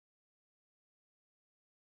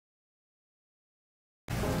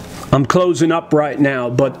I'm closing up right now,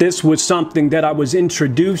 but this was something that I was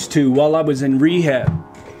introduced to while I was in rehab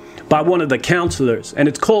by one of the counselors, and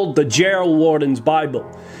it's called the Jail Warden's Bible.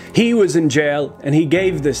 He was in jail and he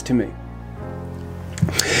gave this to me.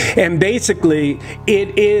 And basically,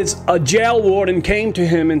 it is a jail warden came to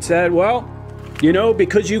him and said, well, you know,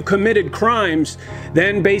 because you committed crimes,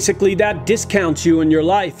 then basically that discounts you in your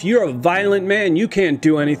life. You're a violent man. You can't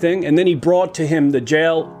do anything. And then he brought to him the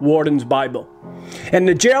Jail Warden's Bible. And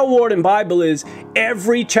the Jail Warden Bible is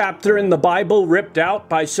every chapter in the Bible ripped out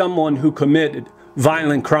by someone who committed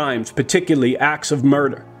violent crimes, particularly acts of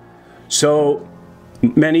murder. So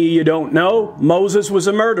many of you don't know, Moses was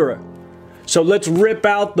a murderer. So let's rip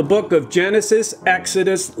out the book of Genesis,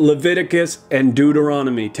 Exodus, Leviticus, and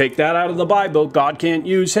Deuteronomy. Take that out of the Bible. God can't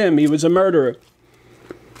use him. He was a murderer.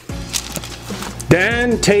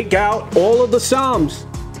 Then take out all of the Psalms,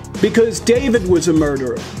 because David was a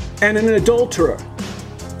murderer and an adulterer.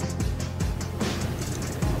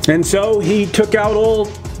 And so he took out all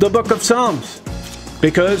the book of Psalms,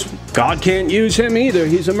 because God can't use him either.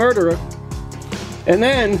 He's a murderer. And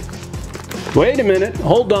then, wait a minute,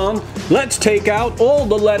 hold on. Let's take out all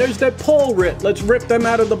the letters that Paul wrote. Let's rip them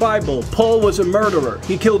out of the Bible. Paul was a murderer.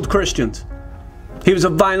 He killed Christians. He was a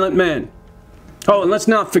violent man. Oh, and let's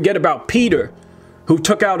not forget about Peter, who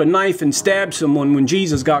took out a knife and stabbed someone when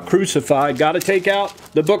Jesus got crucified. Got to take out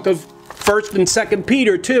the book of 1st and 2nd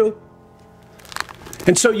Peter too.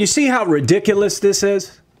 And so you see how ridiculous this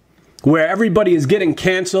is? Where everybody is getting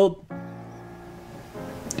canceled.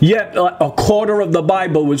 Yet a quarter of the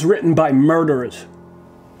Bible was written by murderers.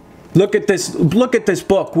 Look at this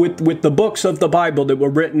book with the books of the Bible that were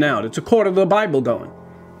written out. It's a quarter of the Bible going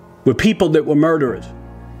with people that were murderers.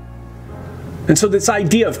 And so this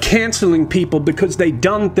idea of canceling people because they've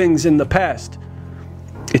done things in the past,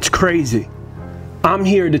 it's crazy. I'm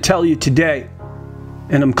here to tell you today,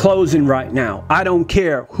 and I'm closing right now. I don't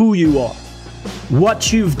care who you are,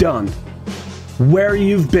 what you've done, where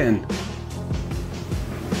you've been,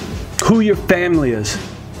 who your family is.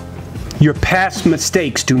 Your past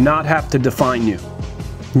mistakes do not have to define you,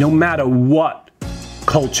 no matter what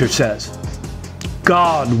culture says.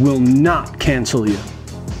 God will not cancel you.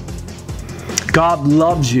 God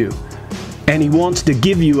loves you, and He wants to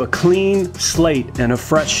give you a clean slate and a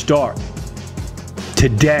fresh start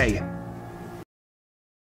today.